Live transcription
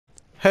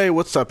Hey,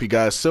 what's up, you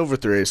guys?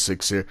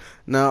 Silver386 here.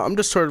 Now, I'm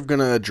just sort of going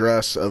to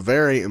address a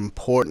very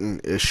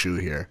important issue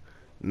here.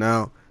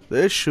 Now,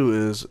 the issue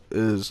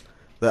is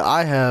that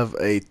I have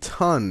a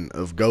ton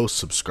of ghost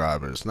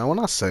subscribers. Now, when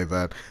I say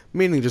that,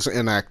 meaning just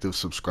inactive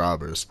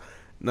subscribers.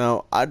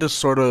 Now, I just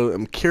sort of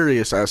am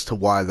curious as to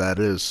why that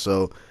is.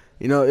 So,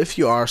 if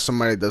you are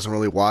somebody that doesn't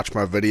really watch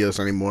my videos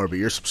anymore, but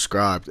you're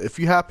subscribed, if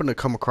you happen to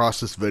come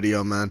across this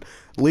video, man,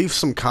 leave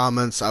some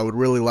comments. I would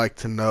really like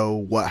to know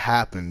what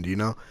happened.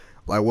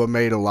 Like what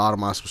made a lot of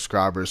my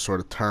subscribers sort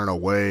of turn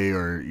away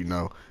or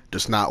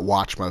just not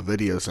watch my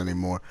videos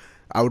anymore.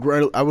 I would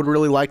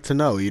really like to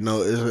know,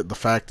 is it the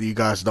fact that you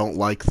guys don't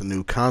like the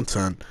new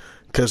content?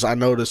 Because I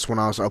noticed when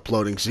I was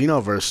uploading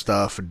Xenoverse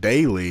stuff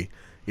daily,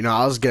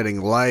 I was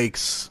getting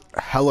likes,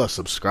 hella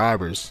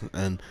subscribers,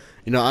 and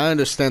I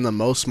understand that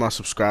most of my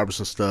subscribers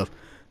and stuff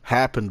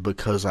happened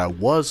because I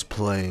was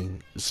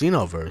playing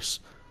Xenoverse.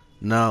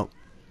 Now,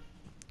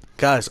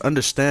 guys,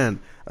 understand,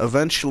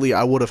 eventually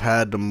I would have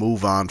had to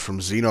move on from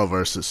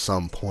Xenoverse at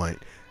some point.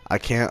 I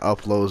can't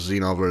upload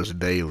Xenoverse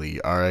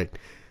daily, alright?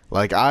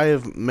 Like, I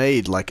have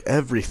made, like,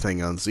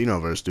 everything on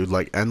Xenoverse, dude.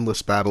 Like,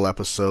 endless battle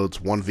episodes,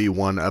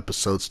 1v1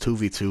 episodes,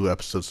 2v2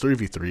 episodes,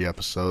 3v3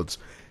 episodes,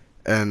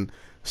 and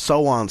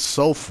so on and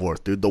so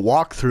forth, dude. The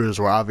walkthroughs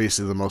were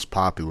obviously the most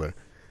popular.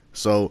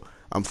 So,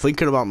 I'm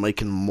thinking about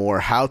making more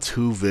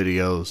how-to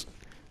videos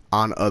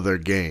on other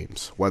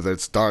games, whether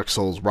it's Dark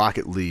Souls,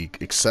 Rocket League,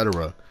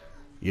 etc.,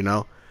 you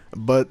know?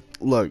 But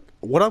look,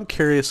 what I'm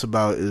curious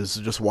about is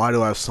just why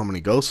do I have so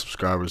many ghost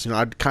subscribers?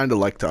 I'd kind of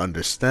like to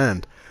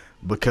understand,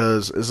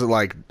 because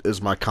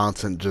is my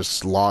content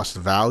just lost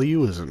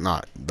value? Is it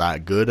not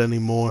that good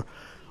anymore?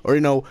 Or,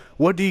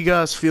 what do you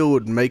guys feel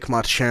would make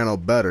my channel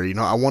better?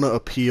 I want to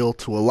appeal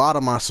to a lot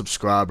of my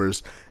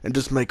subscribers and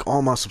just make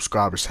all my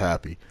subscribers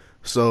happy.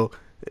 So,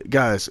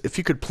 guys, if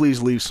you could please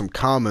leave some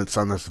comments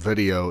on this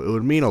video, it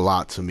would mean a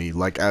lot to me,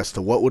 like as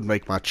to what would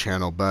make my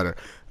channel better.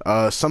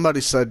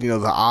 Somebody said, the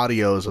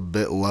audio is a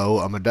bit low.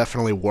 I'm gonna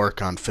definitely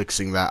work on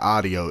fixing that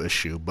audio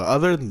issue. But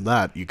other than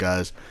that, you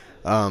guys,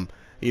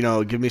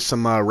 give me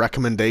some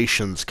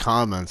recommendations,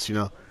 comments.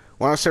 When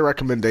I say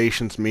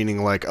recommendations,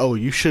 meaning like, oh,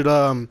 you should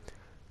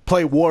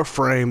play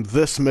Warframe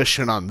this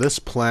mission on this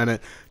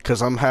planet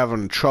because I'm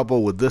having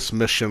trouble with this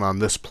mission on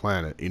this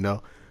planet.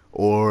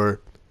 Or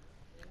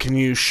can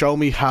you show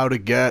me how to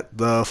get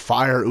the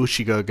Fire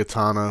Uchiga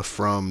Katana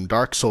from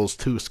Dark Souls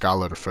 2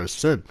 Scarlet of First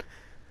Sin?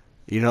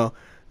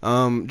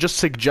 Just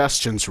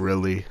suggestions,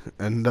 really.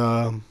 And,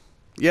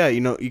 yeah,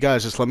 you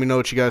guys, just let me know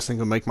what you guys think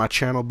will make my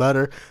channel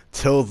better.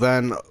 Till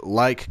then,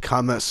 like,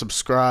 comment,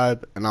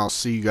 subscribe, and I'll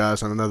see you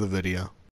guys on another video.